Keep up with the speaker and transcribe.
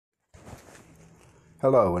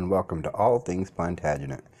Hello and welcome to All Things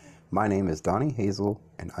Plantagenet. My name is Donnie Hazel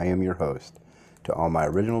and I am your host. To all my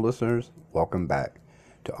original listeners, welcome back.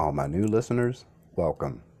 To all my new listeners,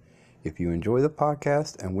 welcome. If you enjoy the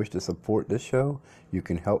podcast and wish to support this show, you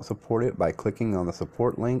can help support it by clicking on the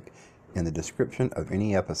support link in the description of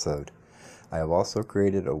any episode. I have also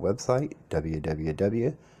created a website,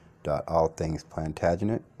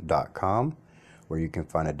 www.allthingsplantagenet.com, where you can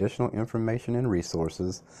find additional information and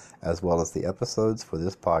resources, as well as the episodes for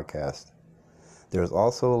this podcast. There is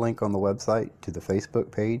also a link on the website to the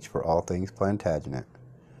Facebook page for All Things Plantagenet.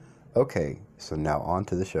 Okay, so now on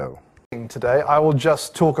to the show. Today I will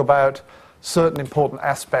just talk about certain important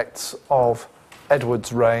aspects of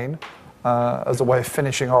Edward's reign as a way of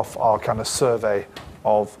finishing off our kind of survey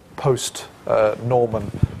of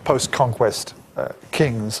post-Norman, post-conquest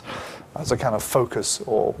kings as a kind of focus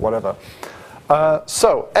or whatever.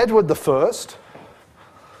 So, Edward I,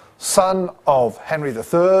 son of Henry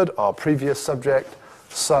III, our previous subject,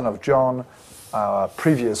 son of John, our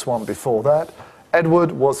previous one before that.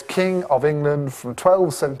 Edward was King of England from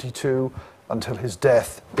 1272 until his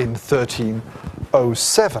death in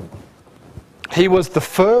 1307. He was the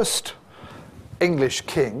first English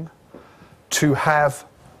king to have,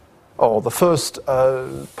 or the first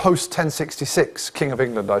post-1066 King of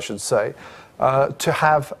England, I should say, to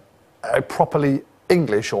have a properly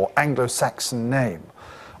English or Anglo-Saxon name.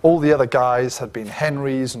 All the other guys had been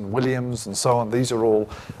Henrys and Williams and so on. These are all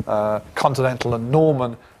continental and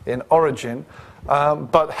Norman in origin.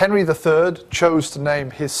 But Henry III chose to name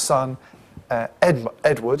his son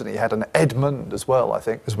Edward, and he had an Edmund as well, I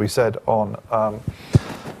think, as we said on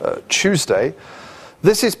Tuesday.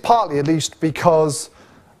 This is partly, at least, because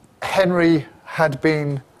Henry had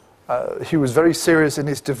been, he was very serious in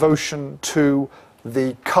his devotion to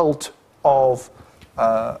the cult of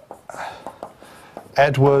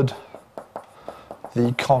Edward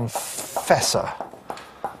the Confessor.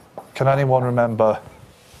 Can anyone remember?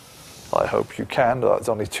 I hope you can. There's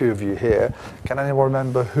only two of you here. Can anyone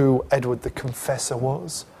remember who Edward the Confessor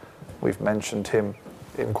was? We've mentioned him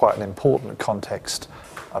in quite an important context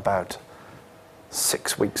about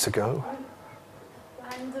 6 weeks ago.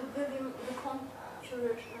 And William the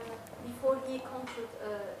Conqueror, before he conquered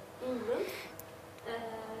England,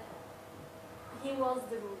 he was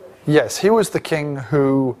the ruler. Yes, he was the king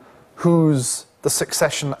whose the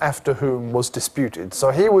succession after whom was disputed. So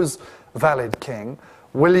he was valid king.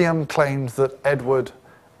 William claimed that Edward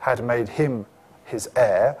had made him his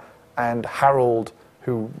heir, and Harold,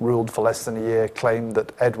 who ruled for less than a year, claimed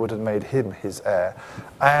that Edward had made him his heir.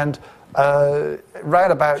 And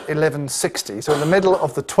round about 1160, so in the middle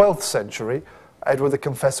of the 12th century, Edward the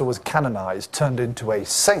Confessor was canonized, turned into a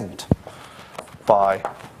saint by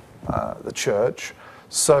the church.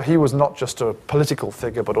 So he was not just a political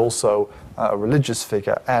figure, but also a religious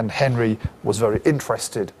figure, and Henry was very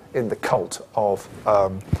interested in the cult of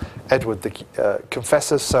Edward the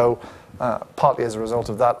Confessor. So partly as a result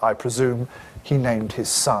of that, I presume, he named his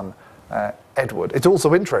son Edward. It's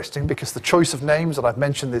also interesting because the choice of names, and I've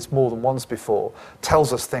mentioned this more than once before,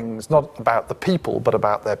 tells us things not about the people, but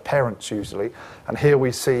about their parents usually. And here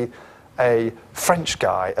we see a French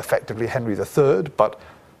guy, effectively Henry III, but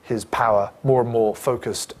his power more and more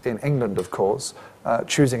focused in England, of course,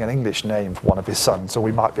 choosing an English name for one of his sons. So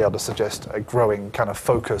we might be able to suggest a growing kind of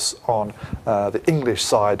focus on the English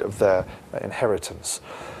side of their inheritance.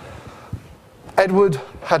 Edward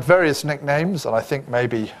had various nicknames, and I think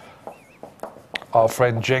maybe our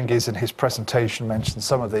friend Cengiz in his presentation mentioned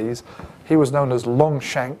some of these. He was known as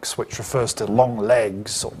Longshanks, which refers to long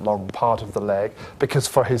legs, or long part of the leg, because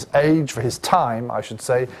for his age, for his time, I should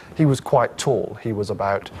say, he was quite tall. He was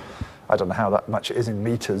about, I don't know how that much it is in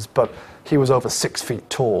meters, but he was over 6 feet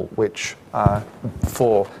tall, which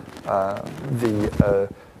for the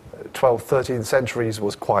 12th, 13th centuries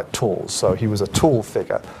was quite tall. So he was a tall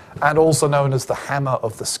figure, and also known as the Hammer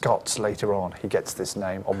of the Scots later on. He gets this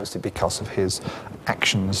name, obviously, because of his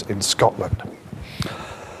actions in Scotland.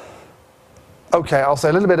 Okay, I'll say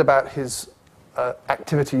a little bit about his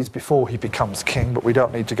activities before he becomes king, but we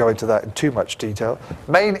don't need to go into that in too much detail.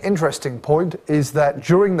 Main interesting point is that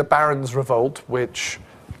during the Barons' Revolt, which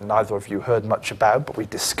neither of you heard much about, but we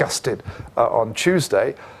discussed it on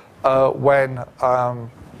Tuesday, when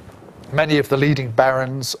many of the leading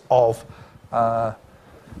barons of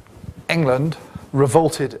England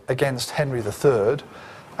revolted against Henry III,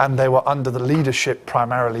 and they were under the leadership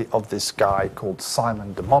primarily of this guy called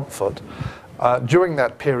Simon de Montfort. During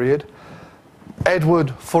that period,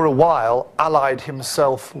 Edward, for a while, allied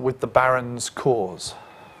himself with the barons' cause.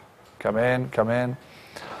 Come in, come in.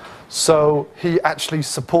 So he actually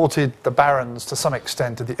supported the barons to some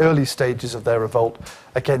extent in the early stages of their revolt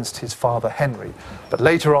against his father Henry. But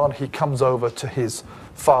later on, he comes over to his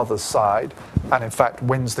father's side and, in fact,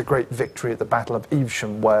 wins the great victory at the Battle of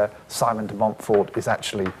Evesham, where Simon de Montfort is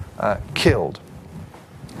actually killed.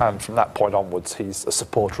 And from that point onwards, he's a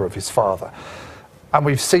supporter of his father. And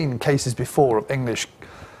we've seen cases before of English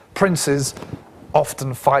princes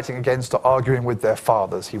often fighting against or arguing with their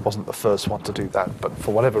fathers. He wasn't the first one to do that, but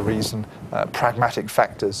for whatever reason, pragmatic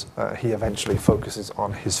factors, he eventually focuses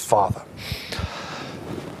on his father.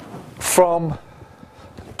 From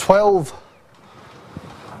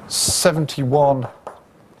 1271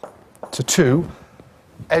 to 2,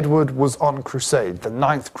 Edward was on crusade, the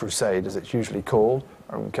Ninth Crusade as it's usually called.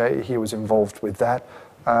 Okay, he was involved with that.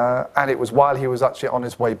 And it was while he was actually on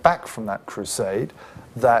his way back from that crusade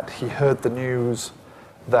that he heard the news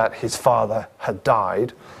that his father had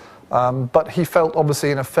died. But he felt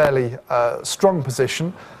obviously in a fairly strong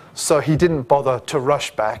position, so he didn't bother to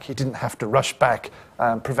rush back. He didn't have to rush back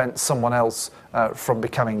and prevent someone else from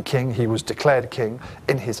becoming king. He was declared king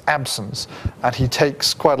in his absence, and he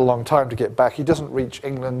takes quite a long time to get back. He doesn't reach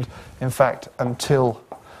England, in fact, until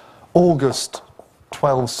August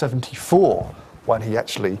 1274, when he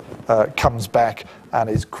actually comes back and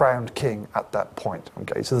is crowned king at that point.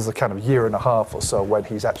 Okay, so there's a kind of year and a half or so when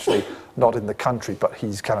he's actually not in the country, but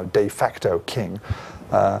he's kind of de facto king,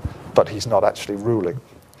 but he's not actually ruling.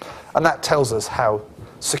 And that tells us how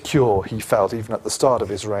secure he felt even at the start of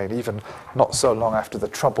his reign, even not so long after the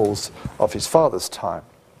troubles of his father's time.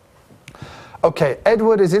 Okay,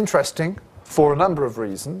 Edward is interesting for a number of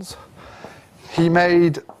reasons. He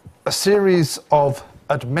made a series of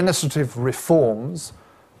administrative reforms,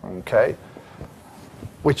 okay,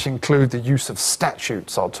 which include the use of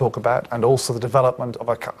statutes I'll talk about, and also the development of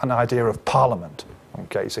an idea of parliament.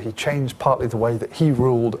 Okay, so he changed partly the way that he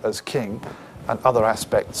ruled as king and other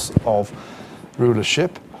aspects of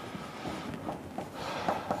rulership.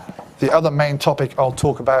 The other main topic I'll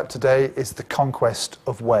talk about today is the conquest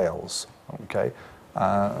of Wales. Okay,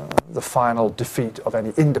 the final defeat of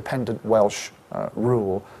any independent Welsh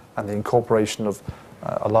rule and the incorporation of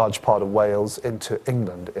a large part of Wales into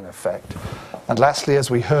England, in effect. And lastly, as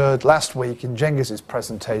we heard last week in Jengiz's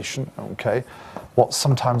presentation, okay, what's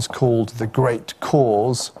sometimes called the Great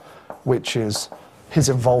Cause, which is his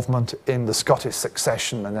involvement in the Scottish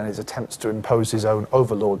succession and then his attempts to impose his own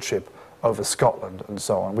overlordship over Scotland and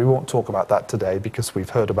so on. We won't talk about that today because we've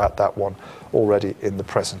heard about that one already in the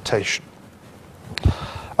presentation.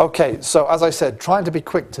 Okay, so as I said, trying to be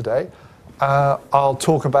quick today, I'll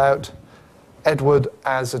talk about Edward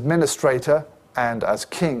as administrator and as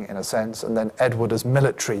king, in a sense, and then Edward as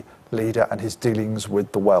military leader and his dealings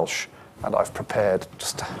with the Welsh. And I've prepared,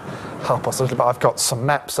 just to help us a little bit, I've got some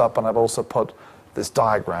maps up, and I've also put this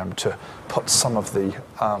diagram to put some of the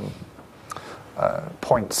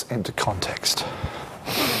points into context.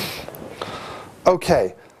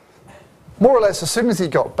 Okay, more or less as soon as he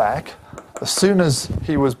got back, as soon as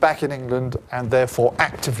he was back in England and therefore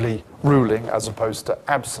actively ruling as opposed to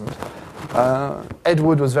absent,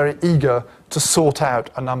 Edward was very eager to sort out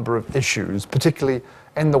a number of issues, particularly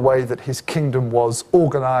in the way that his kingdom was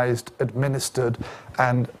organized, administered,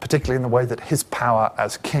 and particularly in the way that his power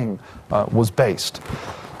as king was based.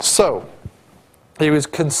 So, he was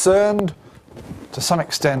concerned to some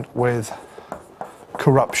extent with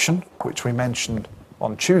corruption, which we mentioned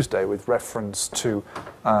on Tuesday with reference to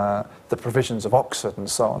the provisions of Oxford and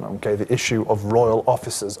so on, okay, the issue of royal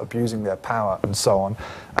officers abusing their power and so on,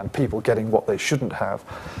 and people getting what they shouldn't have.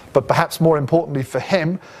 But perhaps more importantly for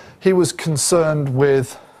him, he was concerned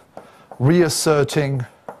with reasserting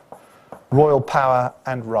royal power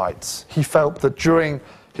and rights. He felt that during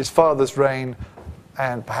his father's reign,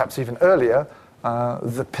 and perhaps even earlier,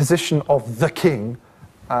 the position of the king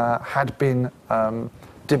had been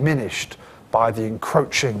diminished by the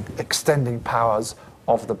encroaching, extending powers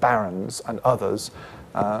of the barons and others,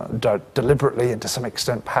 deliberately and to some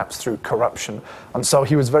extent perhaps through corruption. And so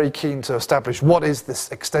he was very keen to establish what is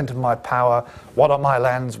this extent of my power, what are my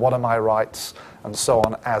lands, what are my rights, and so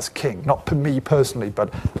on as king. Not me personally,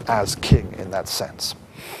 but as king in that sense.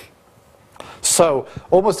 So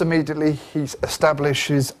almost immediately he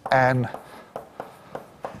establishes an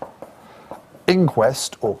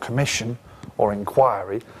inquest or commission or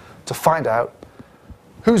inquiry to find out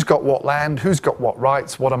who's got what land, who's got what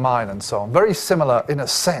rights, what are mine, and so on. Very similar in a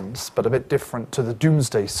sense, but a bit different to the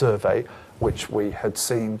Domesday Survey, which we had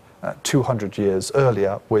seen 200 years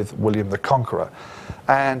earlier with William the Conqueror.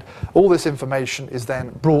 And all this information is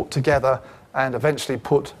then brought together and eventually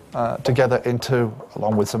put together into,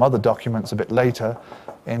 along with some other documents a bit later,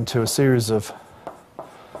 into a series of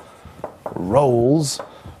rolls,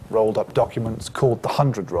 rolled up documents called the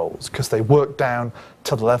 100 rolls, because they work down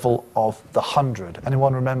to the level of the 100.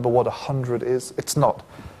 Anyone remember what 100 is? It's not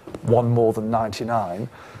one more than 99.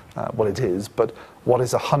 Well, it is, but what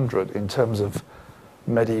is 100 in terms of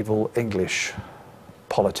medieval English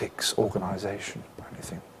politics, organisation, or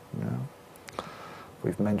anything? No?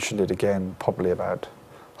 We've mentioned it again probably about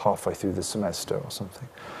halfway through the semester or something.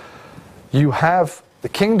 You have the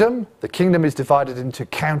kingdom. The kingdom is divided into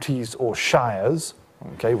counties or shires,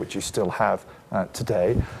 okay, which you still have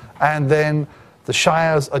today. And then the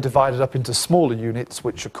shires are divided up into smaller units,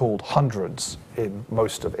 which are called hundreds in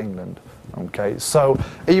most of England. Okay, so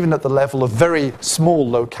even at the level of very small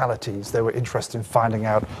localities, they were interested in finding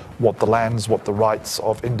out what the lands, what the rights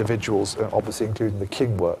of individuals, obviously including the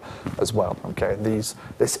king, were as well. Okay, and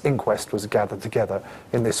this inquest was gathered together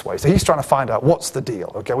in this way. So he's trying to find out what's the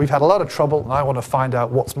deal. Okay, we've had a lot of trouble, and I want to find out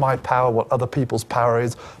what's my power, what other people's power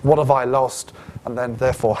is, what have I lost, and then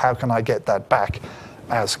therefore how can I get that back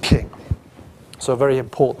as king. So a very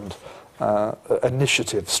important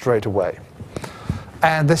initiative straight away.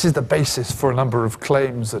 And this is the basis for a number of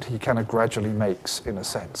claims that he kind of gradually makes, in a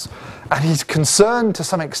sense. And he's concerned to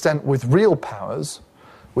some extent with real powers,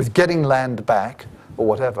 with getting land back, or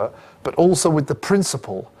whatever, but also with the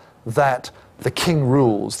principle that the king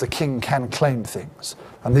rules, the king can claim things.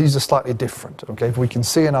 And these are slightly different, okay? If we can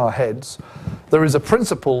see in our heads, there is a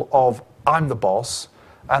principle of I'm the boss,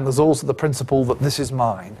 and there's also the principle that this is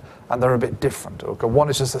mine, and they're a bit different. Okay? One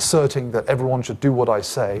is just asserting that everyone should do what I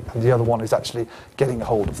say, and the other one is actually getting a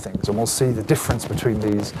hold of things. And we'll see the difference between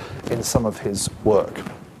these in some of his work.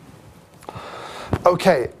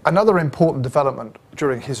 Okay, another important development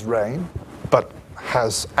during his reign, but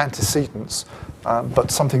has antecedents, but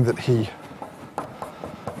something that he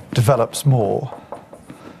develops more,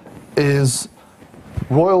 is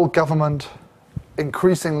royal government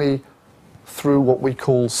increasingly through what we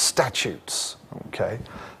call statutes. Okay?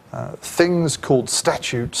 Things called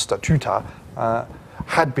statutes, statuta,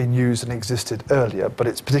 had been used and existed earlier, but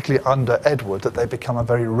it's particularly under Edward that they become a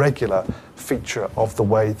very regular feature of the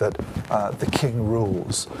way that the king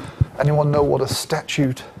rules. Anyone know what a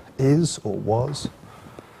statute is or was?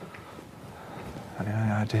 Any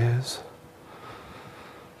ideas?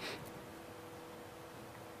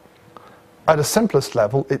 At a simplest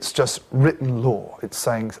level, it's just written law. It's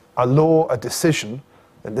saying a law, a decision,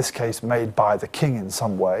 in this case made by the king in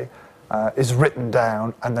some way, is written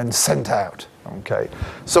down and then sent out. Okay.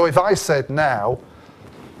 So if I said now,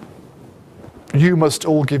 you must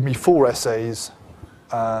all give me 4 essays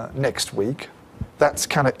next week, that's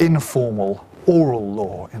kind of informal, oral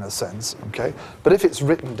law in a sense. Okay. But if it's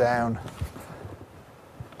written down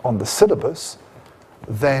on the syllabus,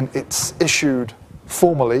 then it's issued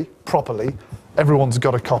formally, properly, everyone's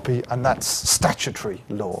got a copy, and that's statutory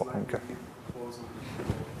law. Okay.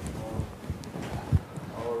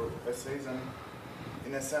 Our essays, and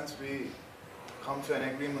in a sense we come to an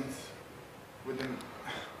agreement with a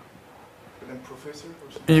professor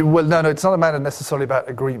or something? Well, no, it's not a matter necessarily about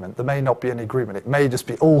agreement. There may not be any agreement. It may just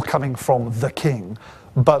be all coming from the king.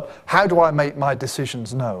 But how do I make my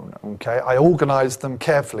decisions known? Okay, I organize them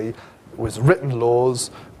carefully with written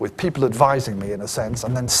laws, with people advising me in a sense,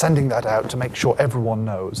 and then sending that out to make sure everyone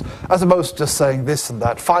knows, as opposed to just saying this and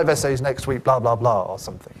that, 5 essays next week, blah, blah, blah, or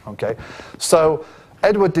something, okay? So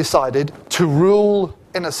Edward decided to rule,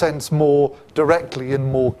 in a sense, more directly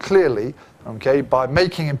and more clearly, okay, by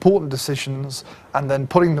making important decisions and then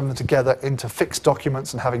putting them together into fixed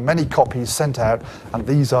documents and having many copies sent out, and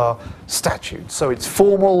these are statutes. So it's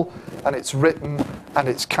formal, and it's written, and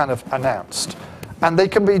it's kind of announced. And they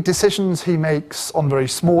can be decisions he makes on very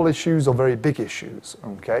small issues or very big issues,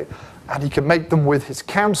 okay? And he can make them with his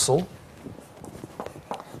council,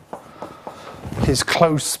 his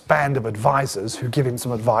close band of advisors who give him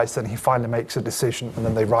some advice, then he finally makes a decision and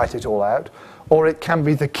then they write it all out. Or it can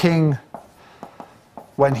be the king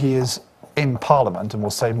when he is in Parliament, and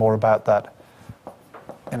we'll say more about that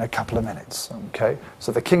in a couple of minutes, okay?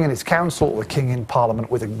 So the king and his council, or the king in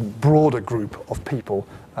Parliament with a broader group of people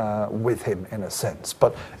with him, in a sense.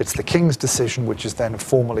 But it's the king's decision which is then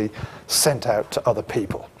formally sent out to other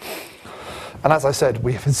people. And as I said,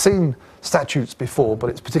 we have seen statutes before, but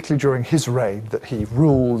it's particularly during his reign that he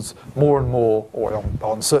rules more and more, or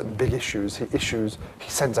on certain big issues, he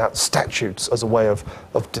sends out statutes as a way of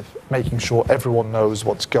making sure everyone knows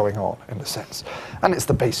what's going on, in a sense. And it's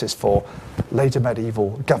the basis for later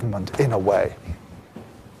medieval government, in a way.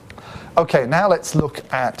 Okay, now let's look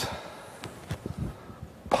at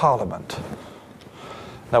Parliament.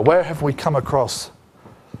 Now, where have we come across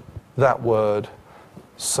that word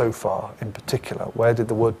so far in particular? Where did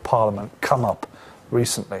the word Parliament come up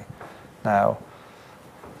recently Now,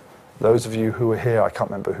 those of you who were here, I can't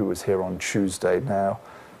remember who was here on Tuesday now,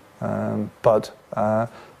 but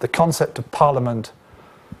the concept of Parliament,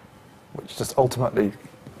 which just ultimately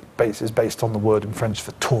is based on the word in French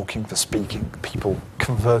for talking, for speaking, people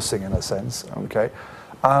conversing in a sense, okay?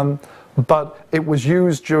 But it was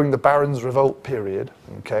used during the Barons' Revolt period,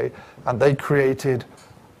 okay? And they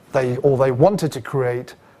wanted to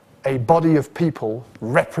create a body of people,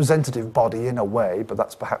 representative body in a way, but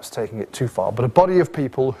that's perhaps taking it too far, but a body of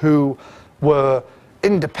people who were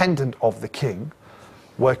independent of the king,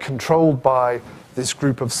 were controlled by this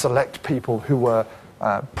group of select people who were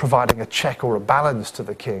providing a check or a balance to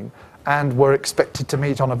the king, and were expected to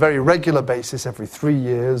meet on a very regular basis every 3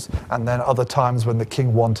 years, and then other times when the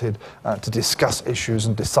king wanted to discuss issues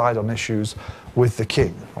and decide on issues with the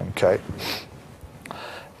king. Okay.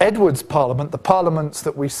 Edward's parliament, the parliaments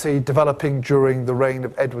that we see developing during the reign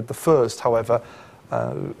of Edward I, however,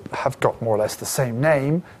 have got more or less the same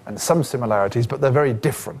name and some similarities, but they're very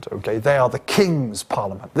different. Okay, they are the King's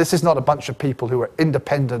Parliament. This is not a bunch of people who are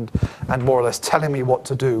independent and more or less telling me what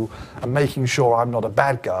to do and making sure I'm not a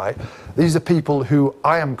bad guy. These are people who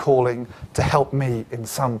I am calling to help me in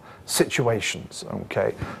some situations.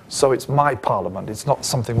 Okay, so it's my parliament. It's not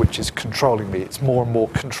something which is controlling me. It's more and more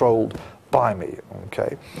controlled by me.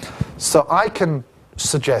 Okay, so I can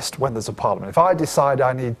suggest when there's a parliament. If I decide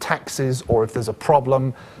I need taxes, or if there's a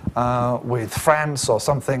problem with France or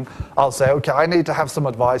something, I'll say, okay, I need to have some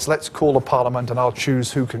advice. Let's call a parliament and I'll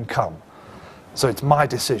choose who can come. So it's my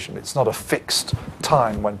decision. It's not a fixed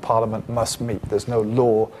time when parliament must meet. There's no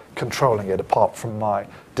law controlling it apart from my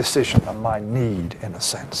decision and my need, in a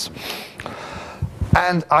sense.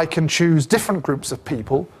 And I can choose different groups of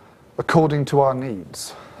people according to our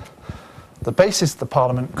needs. The basis of the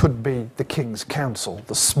parliament could be the King's Council,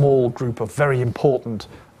 the small group of very important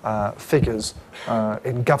figures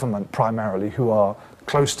in government primarily who are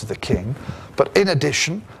close to the king. But in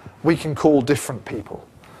addition, we can call different people.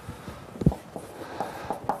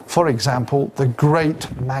 For example, the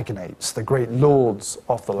great magnates, the great lords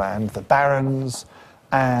of the land, the barons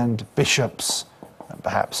and bishops, and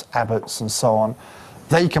perhaps abbots and so on,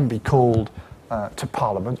 they can be called to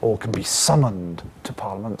Parliament, or can be summoned to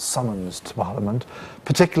Parliament, summons to Parliament,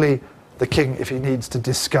 particularly the king if he needs to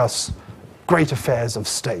discuss great affairs of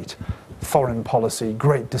state, foreign policy,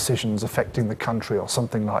 great decisions affecting the country or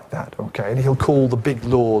something like that, okay? And he'll call the big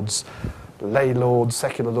lords, lay lords,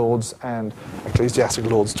 secular lords, and ecclesiastical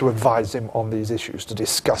lords to advise him on these issues, to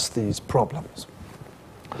discuss these problems.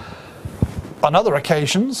 On other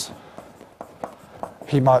occasions,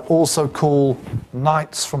 he might also call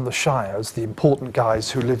knights from the shires, the important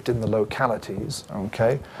guys who lived in the localities,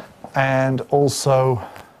 okay, and also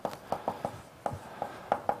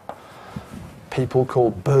people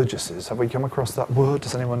called burgesses. Have we come across that word?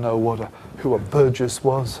 Does anyone know who a burgess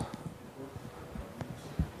was?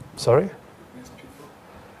 Sorry?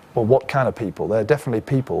 Well, what kind of people? They're definitely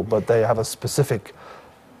people, but they have a specific...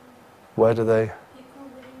 Where do they... People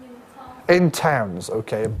living in town. In towns,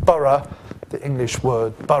 okay. Borough, the English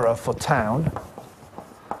word borough for town,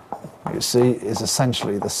 you see, is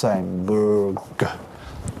essentially the same.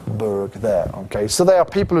 Burg there, okay. So they are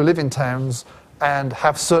people who live in towns and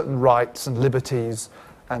have certain rights and liberties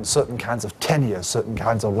and certain kinds of tenure, certain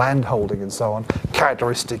kinds of land holding and so on,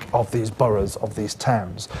 characteristic of these boroughs, of these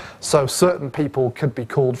towns. So certain people could be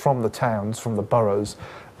called from the towns, from the boroughs,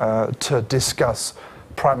 to discuss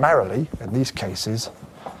primarily, in these cases,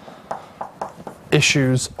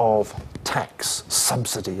 issues of tax,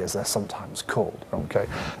 subsidy as they're sometimes called, okay?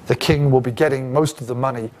 The king will be getting most of the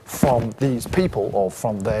money from these people, or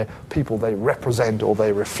from their people they represent or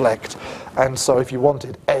they reflect, and so if you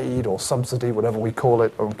wanted aid or subsidy, whatever we call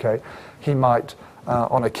it, okay, he might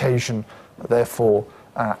on occasion therefore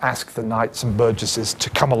ask the knights and burgesses to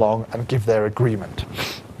come along and give their agreement.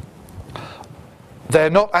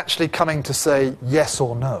 They're not actually coming to say yes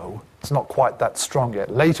or no. It's not quite that strong yet.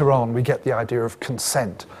 Later on we get the idea of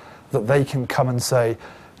consent, that they can come and say,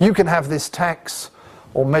 you can have this tax,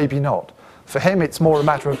 or maybe not. For him, it's more a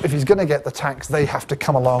matter of, if he's going to get the tax, they have to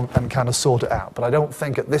come along and kind of sort it out. But I don't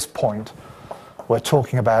think at this point we're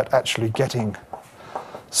talking about actually getting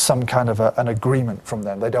some kind of an agreement from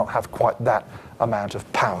them. They don't have quite that amount of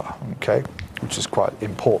power, okay? Which is quite an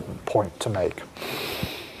important point to make.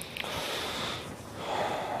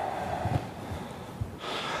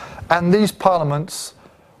 And these parliaments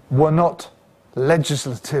were not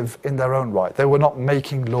legislative in their own right. They were not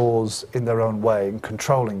making laws in their own way and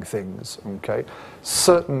controlling things, okay?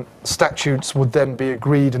 Certain statutes would then be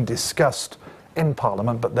agreed and discussed in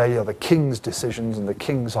Parliament, but they are the King's decisions and the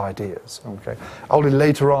King's ideas, okay? Only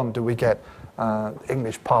later on do we get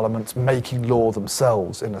English parliaments making law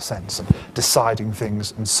themselves, in a sense, and deciding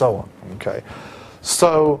things and so on. Okay,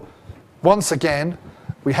 so once again,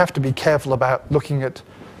 we have to be careful about looking at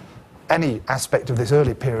any aspect of this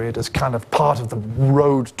early period as kind of part of the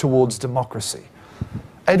road towards democracy.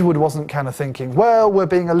 Edward wasn't kind of thinking, well, we're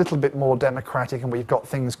being a little bit more democratic and we've got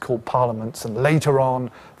things called parliaments, and later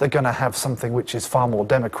on they're going to have something which is far more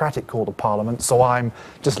democratic called a parliament, so I'm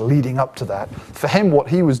just leading up to that. For him, what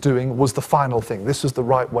he was doing was the final thing. This was the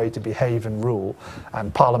right way to behave and rule,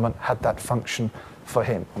 and Parliament had that function for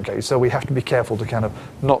him. Okay, so we have to be careful to kind of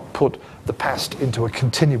not put the past into a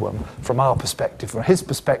continuum from our perspective. From his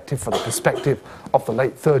perspective, from the perspective of the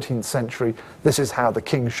late 13th century, this is how the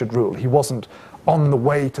king should rule. He wasn't on the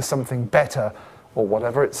way to something better or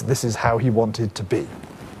whatever. This is how he wanted to be.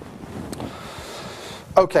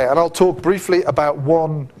 Okay, and I'll talk briefly about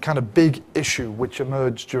one kind of big issue which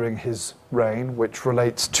emerged during his reign, which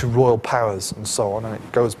relates to royal powers and so on, and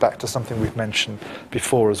it goes back to something we've mentioned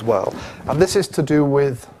before as well. And this is to do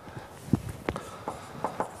with,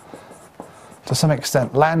 to some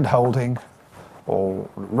extent, landholding or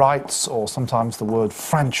rights, or sometimes the word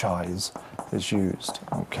franchise is used.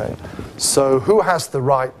 Okay, so who has the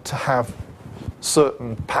right to have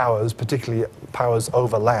certain powers, particularly powers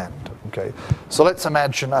over land? Okay, so let's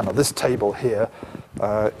imagine, I know this table here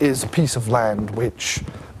is a piece of land which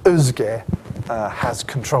Özge has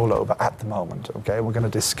control over at the moment. Okay, we're going to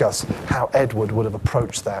discuss how Edward would have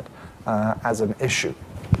approached that as an issue.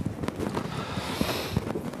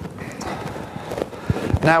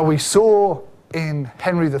 Now, we saw in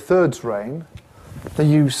Henry III's reign the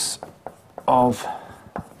use of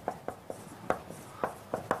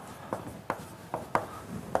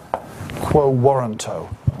quo warranto,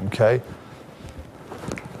 okay,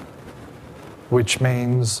 which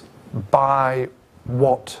means by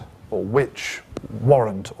what or which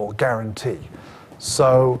warrant or guarantee.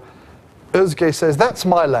 So Özge says, that's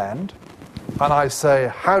my land, and I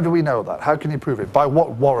say, how do we know that? How can you prove it? By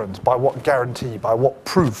what warrant? By what guarantee? By what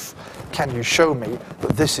proof can you show me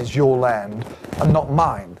that this is your land and not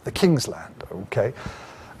mine, the king's land? Okay,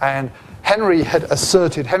 and Henry III had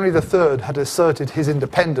asserted his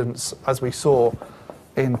independence, as we saw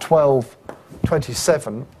in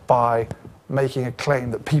 1227, by making a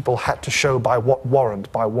claim that people had to show by what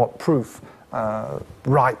warrant, by what proof,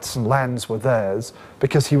 rights and lands were theirs,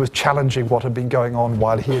 because he was challenging what had been going on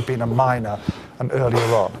while he had been a minor and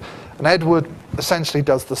earlier on. And Edward essentially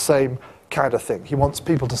does the same kind of thing. He wants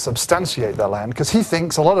people to substantiate their land, because he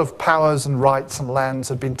thinks a lot of powers and rights and lands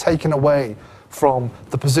had been taken away from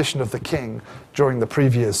the position of the king during the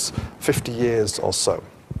previous 50 years or so.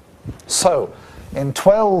 So, in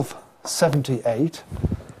 1278,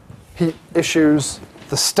 he issues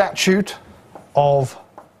the Statute of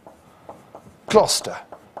Gloucester.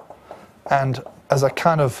 And as a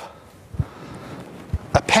kind of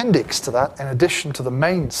appendix to that, in addition to the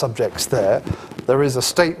main subjects there is a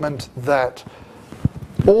statement that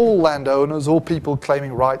all landowners, all people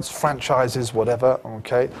claiming rights, franchises, whatever,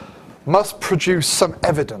 okay, must produce some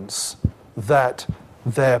evidence that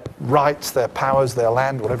their rights, their powers, their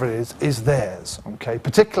land, whatever it is theirs, okay?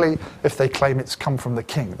 Particularly if they claim it's come from the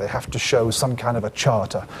king. They have to show some kind of a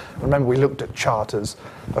charter. Remember, we looked at charters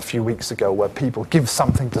a few weeks ago where people give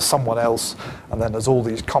something to someone else, and then there's all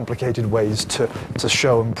these complicated ways to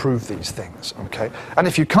show and prove these things, okay? And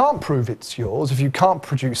if you can't prove it's yours, if you can't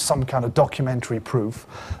produce some kind of documentary proof,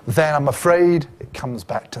 then I'm afraid it comes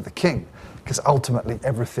back to the king, because ultimately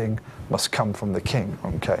everything must come from the king,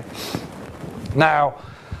 okay? Now,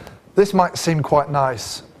 this might seem quite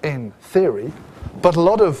nice in theory, but a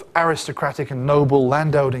lot of aristocratic and noble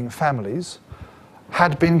landowning families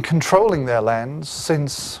had been controlling their lands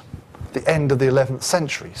since the end of the 11th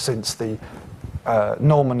century, since the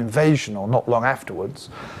Norman invasion or not long afterwards.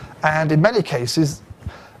 And in many cases,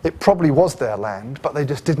 it probably was their land, but they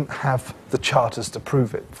just didn't have the charters to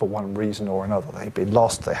prove it for one reason or another. They'd been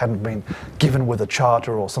lost, they hadn't been given with a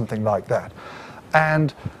charter or something like that.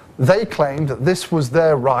 And they claimed that this was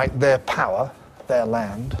their right, their power, their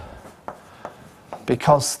land,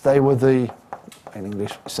 because they were the, in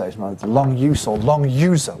English it says, the long use or long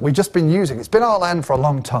user. We've just been using it. It's been our land for a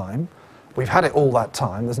long time. We've had it all that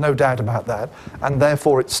time. There's no doubt about that. And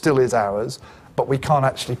therefore it still is ours, but we can't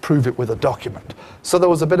actually prove it with a document. So there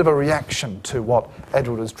was a bit of a reaction to what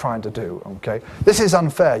Edward was trying to do, okay? This is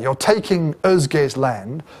unfair. You're taking Özge's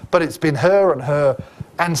land, but it's been her and her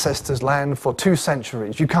ancestors' land for 2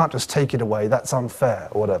 centuries. You can't just take it away. That's unfair,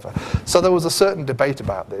 or whatever. So there was a certain debate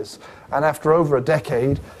about this. And after over a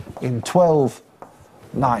decade, in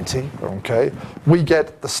 1290, okay, we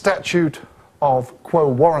get the Statute of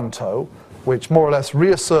Quo Warranto, which more or less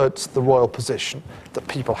reasserts the royal position that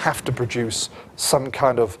people have to produce some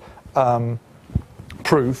kind of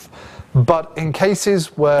proof. But in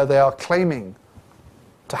cases where they are claiming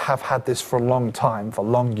to have had this for a long time, for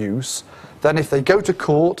long use, then if they go to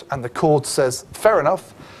court and the court says, fair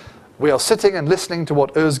enough, we are sitting and listening to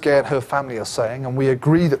what Özge and her family are saying, and we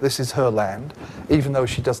agree that this is her land, even though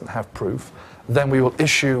she doesn't have proof, then we will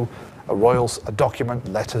issue a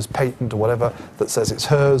document, letters, patent, or whatever, that says it's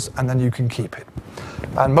hers, and then you can keep it.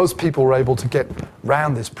 And most people were able to get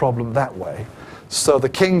round this problem that way. So the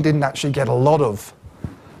king didn't actually get a lot of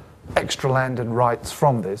extra land and rights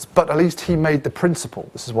from this, but at least he made the principle.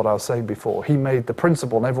 This is what I was saying before. He made the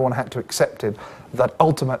principle, and everyone had to accept it, that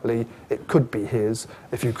ultimately it could be his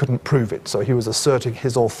if you couldn't prove it. So he was asserting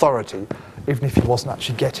his authority, even if he wasn't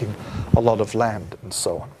actually getting a lot of land and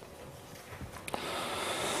so on.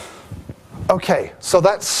 Okay, so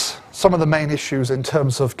that's some of the main issues in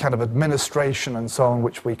terms of kind of administration and so on,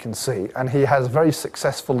 which we can see. And he has a very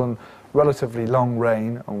successful and relatively long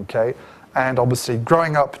reign, okay? And obviously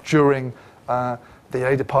growing up during the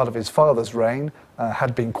later part of his father's reign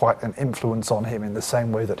had been quite an influence on him in the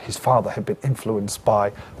same way that his father had been influenced by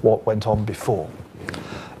what went on before.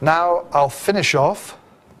 Now I'll finish off,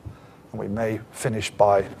 and we may finish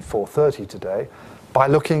by 4:30 today, by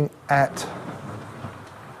looking at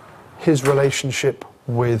his relationship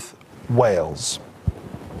with Wales.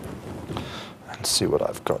 And see what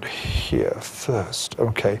I've got here first.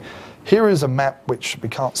 Okay, here is a map which we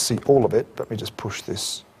can't see all of it. Let me just push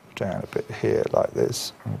this down a bit here like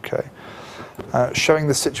this. Okay, showing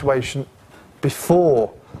the situation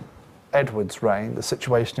before Edward's reign, the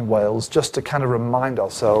situation in Wales, just to kind of remind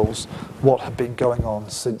ourselves what had been going on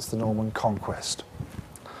since the Norman conquest.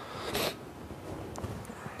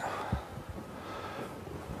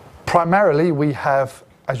 Primarily, we have,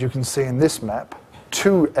 as you can see in this map,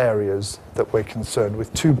 two areas that we're concerned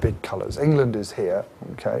with, two big colours. England is here,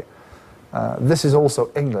 okay. This is also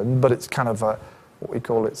England, but it's kind of what we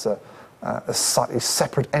call a slightly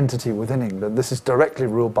separate entity within England. This is directly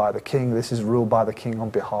ruled by the king. This is ruled by the king on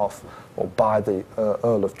behalf, or by the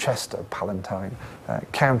Earl of Chester, Palatine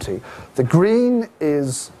County. The green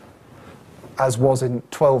is, as was in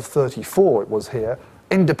 1234, it was here,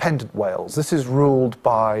 independent Wales. This is ruled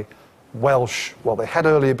by Welsh, well, they had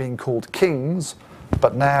earlier been called kings,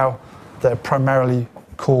 but now they're primarily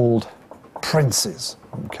called princes,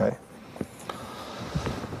 okay?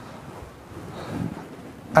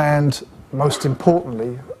 And most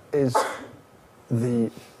importantly is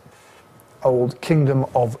the old kingdom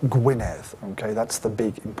of Gwynedd, okay? That's the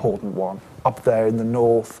big important one, up there in the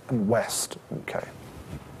north and west, okay?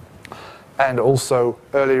 And also,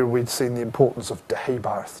 earlier we'd seen the importance of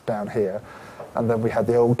Deheubarth down here, and then we had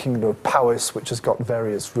the old kingdom of Powys, which has got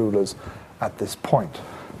various rulers at this point.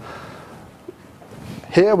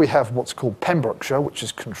 Here we have what's called Pembrokeshire, which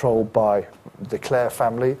is controlled by the Clare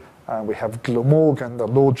family, and we have Glamorgan, the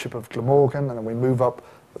lordship of Glamorgan, and then we move up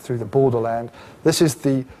through the borderland. This is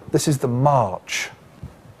the march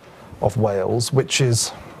of Wales, which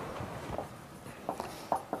is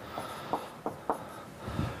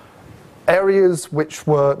areas which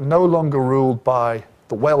were no longer ruled by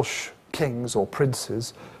the Welsh kings or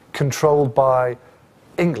princes, controlled by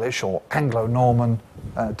English or Anglo-Norman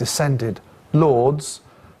descended lords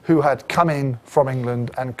who had come in from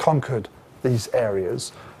England and conquered these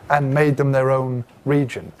areas and made them their own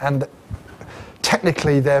region. And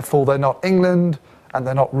technically, therefore, they're not England and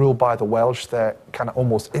they're not ruled by the Welsh. They're kind of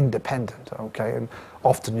almost independent, okay? And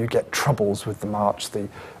often you get troubles with the march. The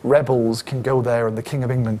rebels can go there and the King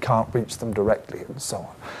of England can't reach them directly and so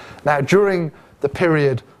on. Now, during the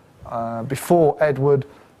period before Edward,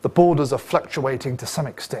 the borders are fluctuating to some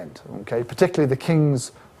extent, okay? Particularly the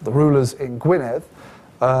kings, the rulers in Gwynedd,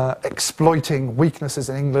 exploiting weaknesses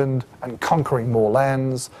in England and conquering more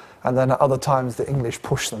lands, and then at other times the English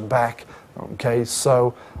push them back, okay?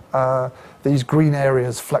 So these green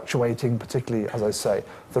areas fluctuating, particularly, as I say,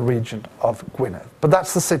 the region of Gwynedd. But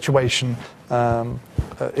that's the situation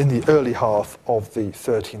in the early half of the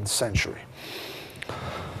 13th century.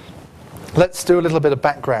 Let's do a little bit of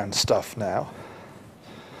background stuff now.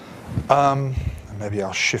 Maybe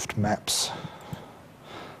I'll shift maps.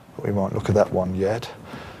 But we won't look at that one yet.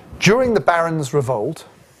 During the Barons' Revolt,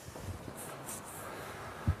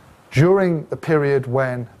 during the period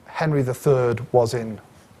when Henry III was in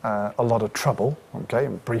a lot of trouble, okay,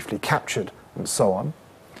 and briefly captured and so on,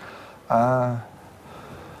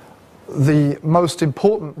 the most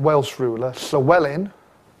important Welsh ruler, Llywelyn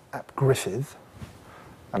ap Gruffydd,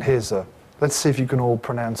 and here's a, let's see if you can all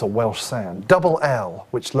pronounce a Welsh sound. Double L,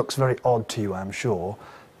 which looks very odd to you, I'm sure.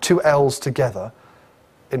 Two L's together.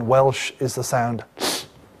 in Welsh is the sound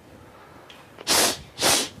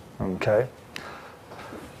okay.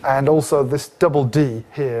 And also this double D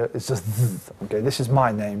here is just th, okay. This is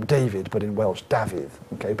my name, David, but in Welsh, Dafydd,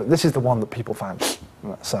 okay. But this is the one that people found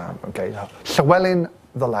that sound, okay. Llywelyn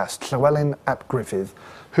the last, Llywelyn ap Gruffydd,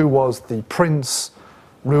 who was the prince,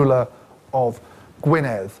 ruler of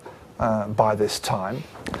Gwynedd by this time.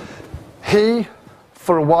 He,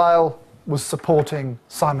 for a while, was supporting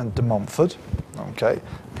Simon de Montfort, okay.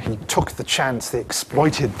 He took the chance, he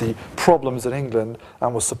exploited the problems in England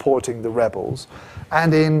and was supporting the rebels.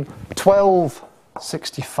 And in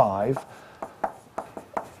 1265,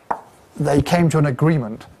 they came to an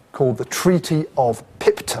agreement called the Treaty of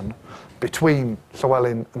Pipton between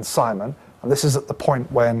Llywelyn and Simon. And this is at the point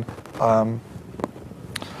when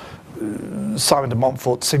Simon de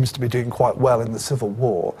Montfort seems to be doing quite well in the Civil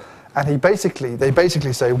War. And they basically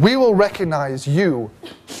say, we will recognise you,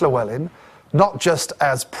 Llywelyn, not just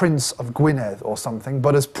as Prince of Gwynedd or something,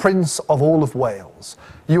 but as Prince of all of Wales.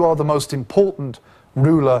 You are the most important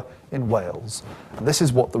ruler in Wales. And this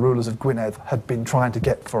is what the rulers of Gwynedd had been trying to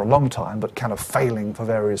get for a long time, but kind of failing for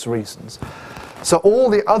various reasons. So all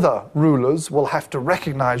the other rulers will have to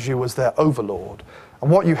recognise you as their overlord. And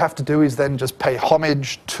what you have to do is then just pay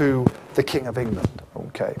homage to the King of England.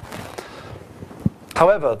 Okay.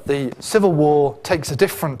 However, the Civil War takes a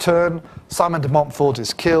different turn. Simon de Montfort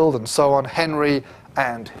is killed and so on. Henry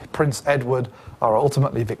and Prince Edward are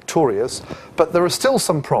ultimately victorious. But there are still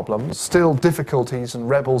some problems, still difficulties and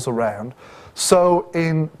rebels around. So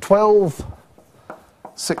in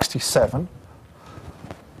 1267,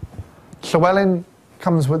 Llywelyn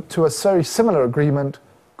comes to a very similar agreement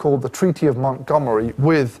called the Treaty of Montgomery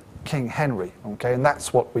with King Henry. Okay, and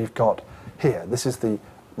that's what we've got here. This is the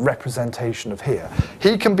representation of here.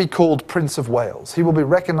 He can be called Prince of Wales. He will be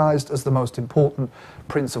recognised as the most important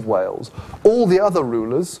Prince of Wales. All the other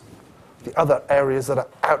rulers, the other areas that are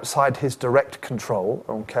outside his direct control,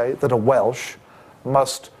 okay, that are Welsh,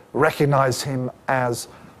 must recognise him as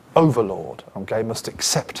overlord, okay, must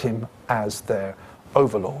accept him as their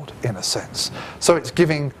overlord in a sense. So it's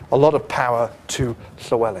giving a lot of power to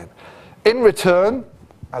Llywelyn. In return,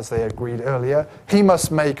 as they agreed earlier, he must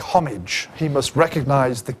make homage. He must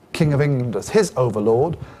recognise the King of England as his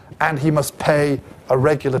overlord, and he must pay a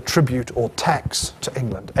regular tribute or tax to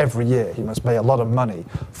England every year. He must pay a lot of money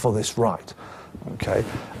for this right. Okay,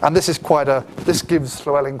 and this gives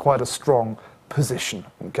Llywelyn quite a strong position.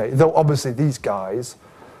 Okay, though obviously these guys,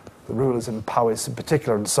 the rulers in Powys in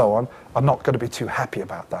particular and so on, are not going to be too happy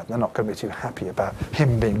about that. They're not going to be too happy about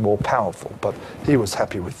him being more powerful, but he was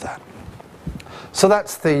happy with that. So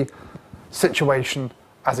that's the situation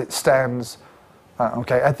as it stands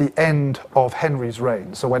at the end of Henry's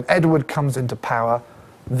reign. So when Edward comes into power,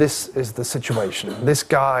 this is the situation. This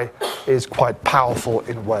guy is quite powerful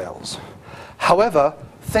in Wales. However,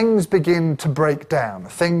 things begin to break down.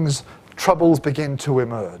 Troubles begin to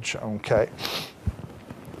emerge. Okay.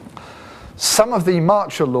 Some of the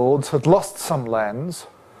Marcher lords had lost some lands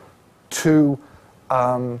to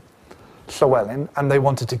Llywelyn, and they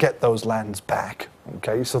wanted to get those lands back.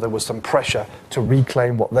 Okay, so there was some pressure to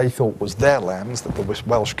reclaim what they thought was their lands, that the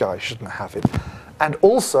Welsh guy shouldn't have it. And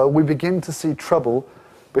also, we begin to see trouble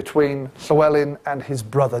between Llywelyn and his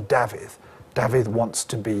brother Dafydd. Dafydd wants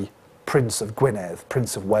to be Prince of Gwynedd,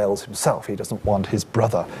 Prince of Wales himself. He doesn't want his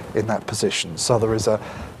brother in that position. So there is a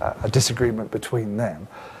disagreement between them.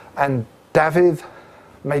 And Dafydd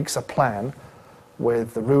makes a plan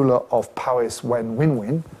with the ruler of Powys Wen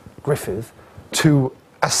Wynwyn, Gruffydd, to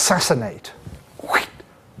assassinate,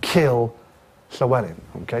 kill Llywelyn.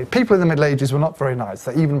 Okay? People in the Middle Ages were not very nice.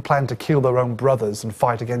 They even planned to kill their own brothers and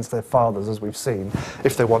fight against their fathers, as we've seen,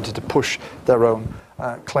 if they wanted to push their own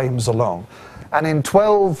claims along. And in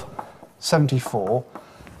 1274,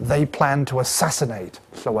 they planned to assassinate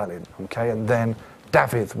Llywelyn. Okay? And then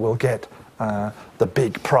Dafydd will get the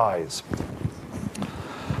big prize.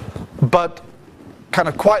 But kind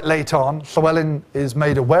of quite late on, Llywelyn is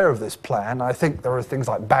made aware of this plan. I think there are things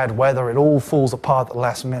like bad weather. It all falls apart at the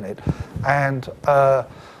last minute. And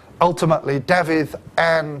ultimately, Dafydd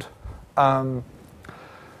and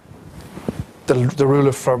the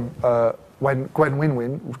ruler from Gwen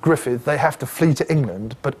Wynwyn, Gruffydd, they have to flee to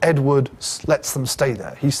England, but Edward lets them stay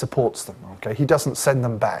there. He supports them. Okay? He doesn't send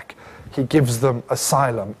them back. He gives them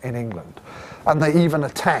asylum in England. And they even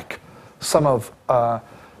attack some of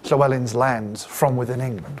Llywelyn's lands from within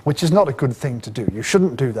England, which is not a good thing to do. You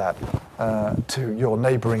shouldn't do that to your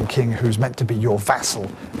neighbouring king who's meant to be your vassal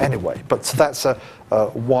anyway. But so that's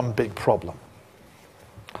one big problem.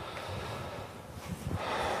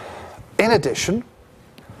 In addition,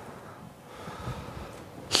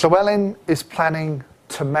 Llywelyn is planning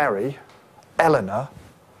to marry Eleanor,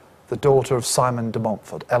 the daughter of Simon de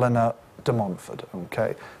Montfort, Eleanor de Montfort,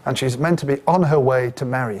 okay? And she's meant to be on her way to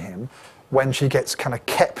marry him when she gets kind of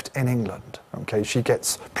kept in England, okay? She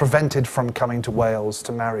gets prevented from coming to Wales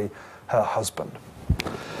to marry her husband.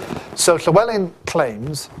 So Llywelyn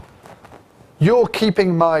claims, you're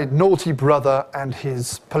keeping my naughty brother and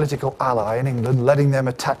his political ally in England, letting them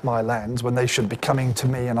attack my lands when they should be coming to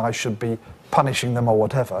me and I should be punishing them or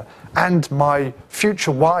whatever. And my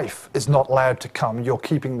future wife is not allowed to come. You're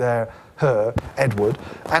keeping her, Edward.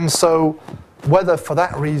 And so whether for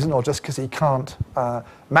that reason or just because he can't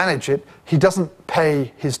manage it, he doesn't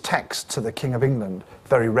pay his tax to the King of England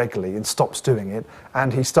very regularly and stops doing it.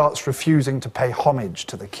 And he starts refusing to pay homage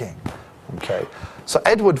to the king. Okay, so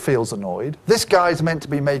Edward feels annoyed. This guy's meant to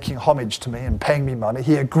be making homage to me and paying me money.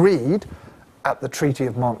 He agreed at the Treaty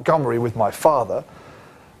of Montgomery with my father.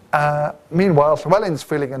 Meanwhile, Llywelyn's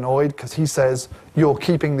feeling annoyed because he says, you're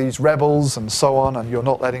keeping these rebels and so on, and you're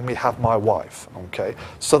not letting me have my wife. Okay,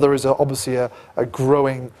 so there is obviously a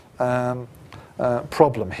growing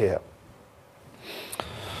problem here.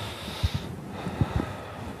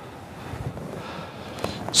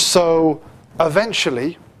 So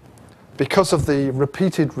eventually, because of the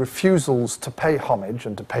repeated refusals to pay homage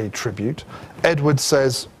and to pay tribute, Edward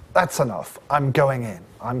says, that's enough, I'm going in.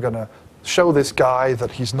 I'm going to show this guy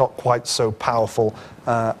that he's not quite so powerful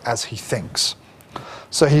as he thinks.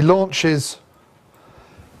 So he launches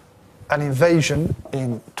an invasion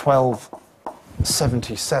in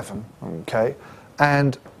 1277, okay,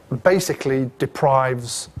 and basically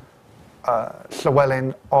deprives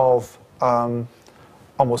Llywelyn of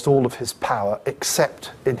almost all of his power,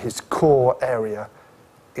 except in his core area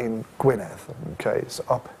in Gwynedd, okay, so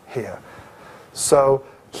up here. So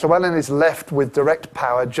Llywelyn is left with direct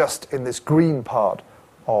power just in this green part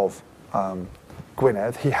of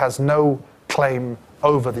Gwynedd. He has no claim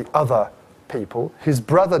over the other people. His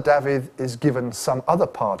brother Dafydd is given some other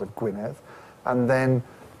part of Gwynedd, and then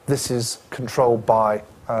this is controlled by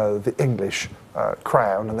the English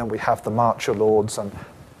crown, and then we have the Marcher lords and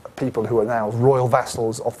people who are now royal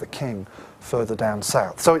vassals of the king further down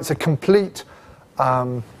south. So it's a complete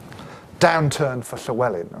downturn for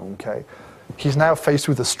Llywelyn, okay? He's now faced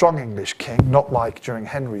with a strong English king, not like during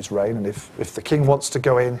Henry's reign, and if the king wants to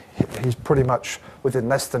go in, he's pretty much within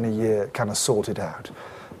less than a year kind of sorted out.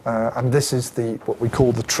 And this is what we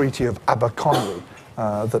call the Treaty of Aberconwy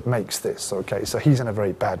that makes this, okay? So he's in a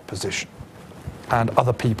very bad position, and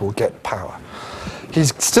other people get power.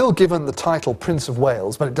 He's still given the title Prince of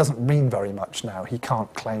Wales, but it doesn't mean very much now. He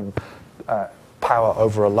can't claim power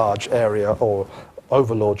over a large area or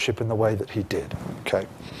overlordship in the way that he did. Okay.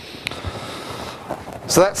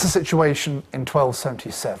 So that's the situation in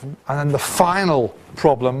 1277. And then the final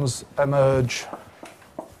problems emerge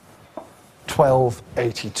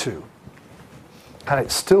 1282. And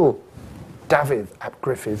it's still Dafydd ap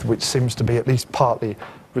Gruffudd which seems to be at least partly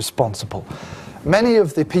responsible. Many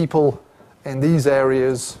of the people in these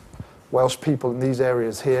areas, Welsh people in these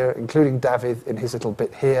areas here, including Dafydd in his little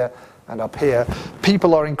bit here and up here,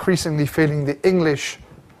 people are increasingly feeling the English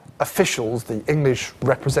officials, the English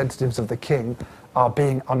representatives of the king, are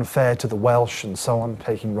being unfair to the Welsh and so on,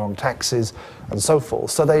 taking wrong taxes and so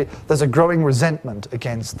forth. So there's a growing resentment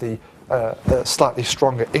against the slightly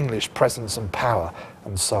stronger English presence and power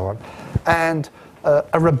and so on. And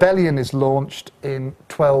a rebellion is launched in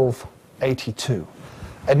 1282.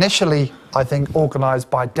 Initially, I think, organised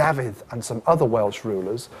by Dafydd and some other Welsh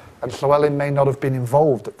rulers, and Llywelyn may not have been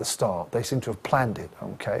involved at the start. They seem to have planned it,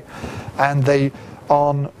 okay? And they,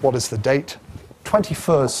 on, what is the date?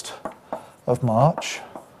 21st of March,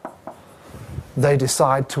 they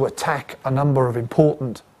decide to attack a number of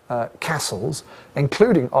important castles,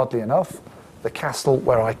 including, oddly enough, the castle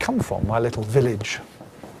where I come from, my little village.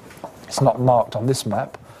 It's not marked on this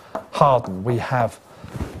map. Harden. We have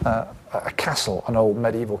a castle, an old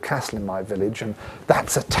medieval castle in my village, and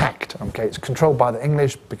that's attacked. Okay, it's controlled by the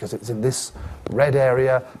English because it's in this red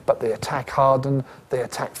area, but they attack Harden, they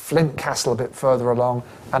attack Flint Castle a bit further along,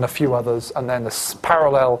 and a few others, and then the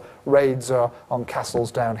parallel raids are on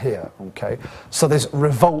castles down here. Okay, so this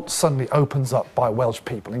revolt suddenly opens up by Welsh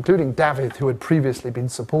people, including Dafydd, who had previously been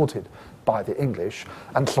supported by the English,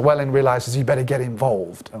 and Llywelyn realises he better get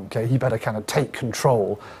involved. Okay, he better kind of take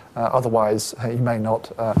control, otherwise he may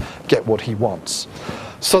not get what he wants.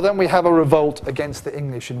 So then we have a revolt against the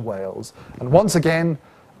English in Wales, and once again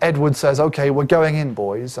Edward says, okay, we're going in,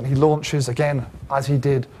 boys, and he launches again, as he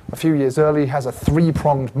did a few years earlier. He has a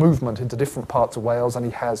three-pronged movement into different parts of Wales, and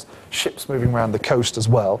he has ships moving around the coast as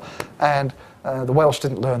well. And the Welsh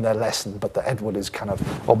didn't learn their lesson, but the Edward is kind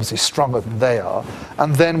of obviously stronger than they are.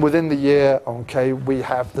 And then within the year, okay, we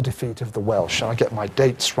have the defeat of the Welsh. And I get my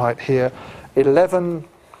dates right here. 11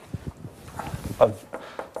 of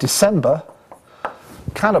December,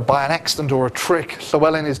 kind of by an accident or a trick,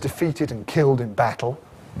 Llywelyn is defeated and killed in battle.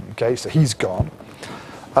 Okay, so he's gone.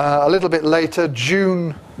 A little bit later,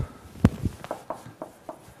 June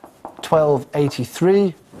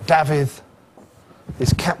 1283, Dafydd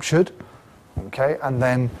is captured. Okay, and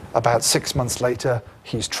then about 6 months later,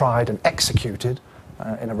 he's tried and executed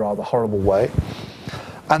in a rather horrible way.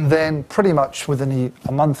 And then pretty much within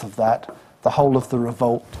a month of that, the whole of the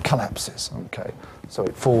revolt collapses. Okay, so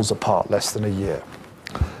it falls apart less than a year.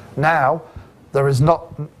 Now, there is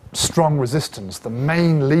not strong resistance. The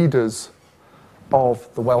main leaders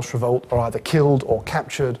of the Welsh revolt are either killed or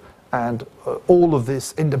captured, and all of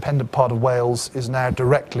this independent part of Wales is now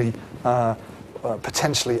directly,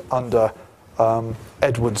 potentially under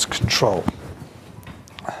Edward's control.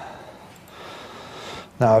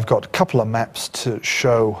 Now I've got a couple of maps to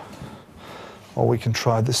show, or we can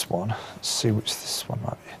try this one. Let's see which this one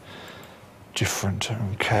might be different.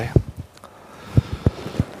 Okay.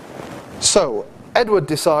 So Edward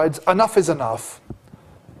decides enough is enough.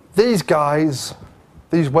 These guys,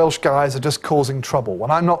 these Welsh guys, are just causing trouble.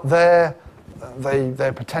 When I'm not there,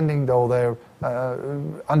 they're pretending though they're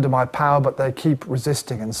under my power, but they keep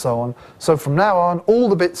resisting and so on. So from now on, all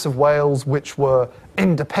the bits of Wales which were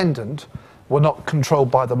independent, were not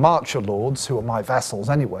controlled by the Marcher lords, who are my vassals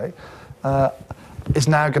anyway, is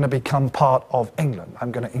now going to become part of England.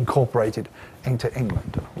 I'm going to incorporate it into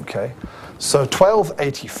England. Okay, so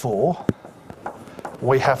 1284,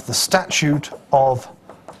 we have the Statute of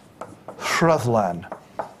Rhuddlan.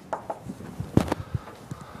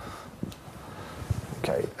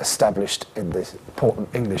 Okay, established in this important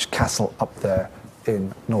English castle up there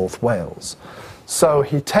in North Wales. So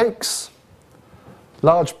he takes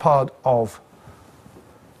large part of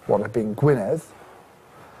what had been Gwynedd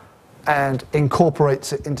and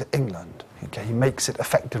incorporates it into England. Okay, he makes it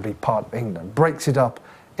effectively part of England, breaks it up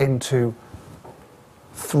into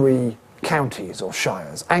 3 counties or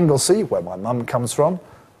shires. Anglesey, where my mum comes from,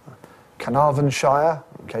 Carnarvonshire,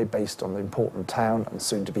 okay, based on the important town and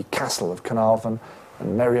soon to be Castle of Carnarvon,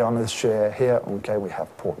 and Merionethshire here, okay, we have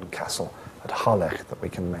Porton Castle at Harlech that we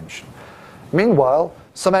can mention. Meanwhile,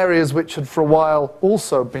 some areas which had for a while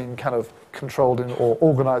also been kind of controlled in or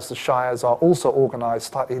organised as shires are also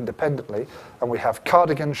organised slightly independently, and we have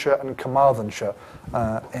Cardiganshire and Carmarthenshire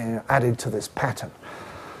added to this pattern.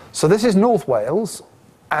 So this is North Wales,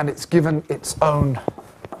 and it's given its own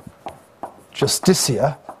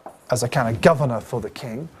justiciar as a kind of governor for the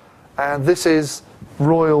king, and this is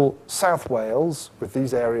Royal South Wales with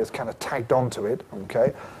these areas kind of tagged onto it,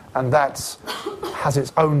 okay, and that has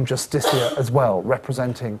its own justiciar as well,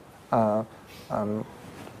 representing the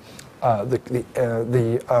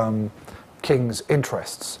king's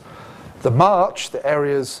interests. The March, the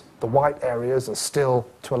areas, the white areas, are still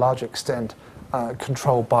to a large extent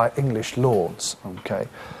controlled by English lords. Okay,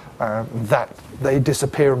 that they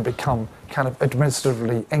disappear and become kind of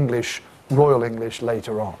administratively English, Royal English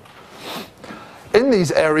later on. In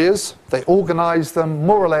these areas, they organise them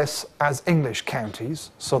more or less as English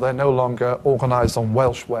counties, so they're no longer organised on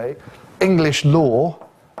Welsh way. English law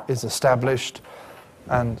is established,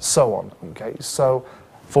 and so on. Okay, so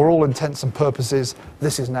for all intents and purposes,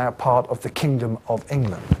 this is now part of the Kingdom of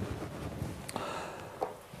England.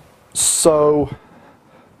 So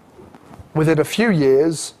within a few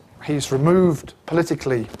years, he's removed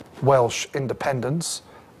politically Welsh independence,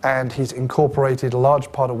 and he's incorporated a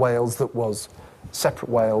large part of Wales that was separate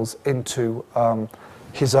Wales into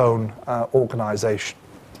his own organisation.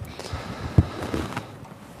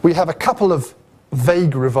 We have a couple of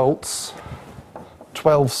vague revolts,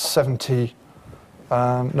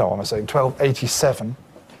 1287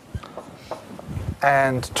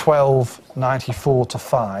 and 1294 to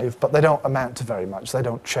 5, but they don't amount to very much. They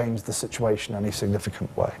don't change the situation in any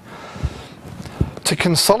significant way. To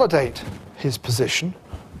consolidate his position,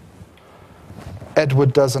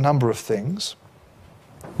 Edward does a number of things.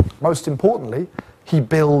 Most importantly, he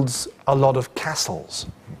builds a lot of castles.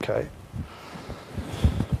 Okay,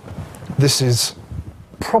 this is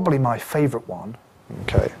probably my favourite one.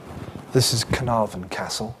 Okay, this is Carnarvon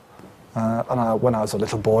Castle, and when I was a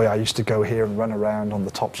little boy, I used to go here and run around on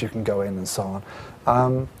the tops. You can go in and so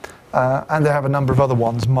on, and they have a number of other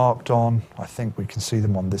ones marked on. I think we can see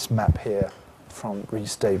them on this map here from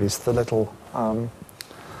Rhys Davies. The little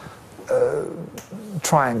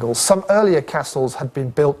triangles. Some earlier castles had been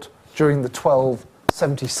built during the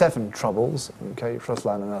 1277 troubles, okay,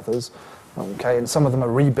 Ruslan and others, okay, and some of them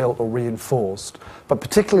are rebuilt or reinforced. But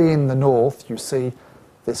particularly in the north, you see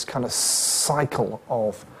this kind of cycle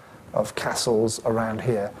of castles around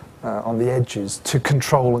here on the edges to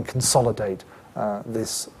control and consolidate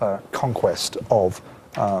this conquest of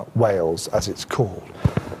Wales, as it's called.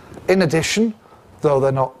 In addition, though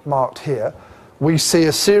they're not marked here, we see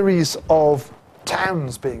a series of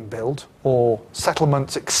towns being built, or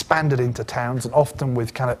settlements expanded into towns, and often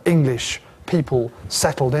with kind of English people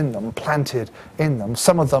settled in them, planted in them,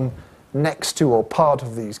 some of them next to or part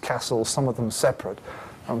of these castles, some of them separate.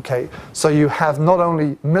 Okay? So you have not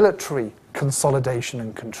only military consolidation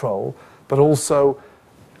and control, but also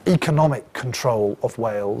economic control of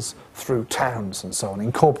Wales through towns and so on,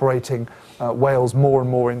 incorporating Wales more and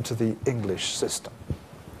more into the English system.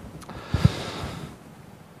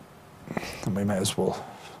 And we may as well,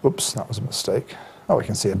 oops, that was a mistake. Oh, we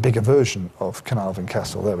can see a bigger version of Carnarvon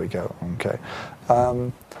Castle. There we go. Okay.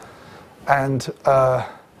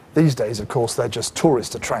 These days, of course, they're just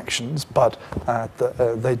tourist attractions, but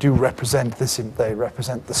they do represent this. They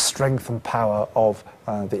represent the strength and power of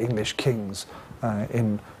the English kings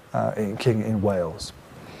in Wales.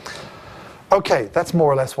 Okay, that's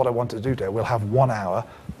more or less what I wanted to do today. We'll have 1 hour.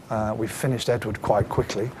 We've finished Edward quite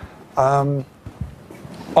quickly.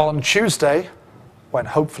 On Tuesday, when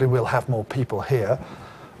hopefully we'll have more people here,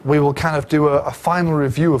 we will kind of do a final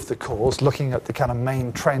review of the course, looking at the kind of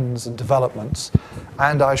main trends and developments.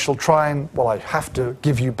 And I shall try and, well, I have to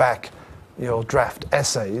give you back your draft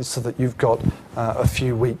essays so that you've got a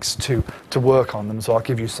few weeks to work on them. So I'll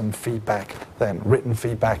give you some feedback then, written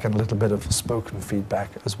feedback and a little bit of spoken feedback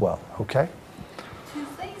as well, okay?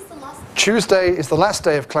 Tuesday is the last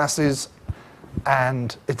day of classes,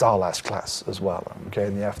 and it's our last class as well, okay,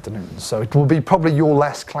 in the afternoon. So it will be probably your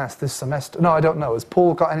last class this semester. No, I don't know. Has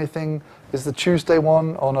Paul got anything? Is the Tuesday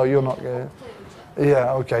one? Oh, no, you're not. Yeah,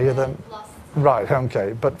 okay, you're then. Right,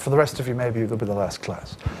 okay. But for the rest of you, maybe it'll be the last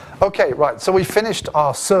class. Okay, right. So we finished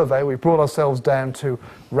our survey. We brought ourselves down to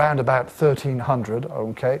round about 1300,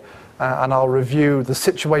 okay. And I'll review the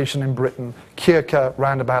situation in Britain, Kirke,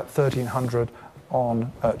 round about 1300 on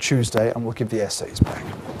Tuesday, and we'll give the essays back.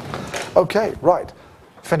 Okay, right.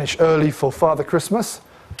 Finish early for Father Christmas.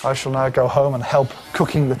 I shall now go home and help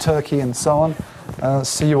cooking the turkey and so on.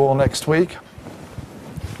 See you all next week.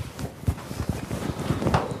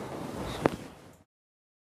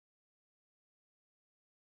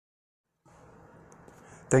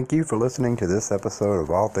 Thank you for listening to this episode of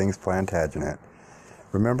All Things Plantagenet.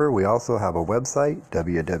 Remember, we also have a website,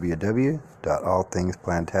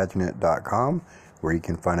 www.allthingsplantagenet.com, where you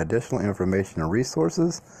can find additional information and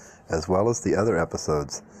resources, as well as the other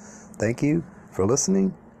episodes. Thank you for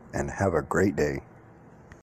listening, and have a great day.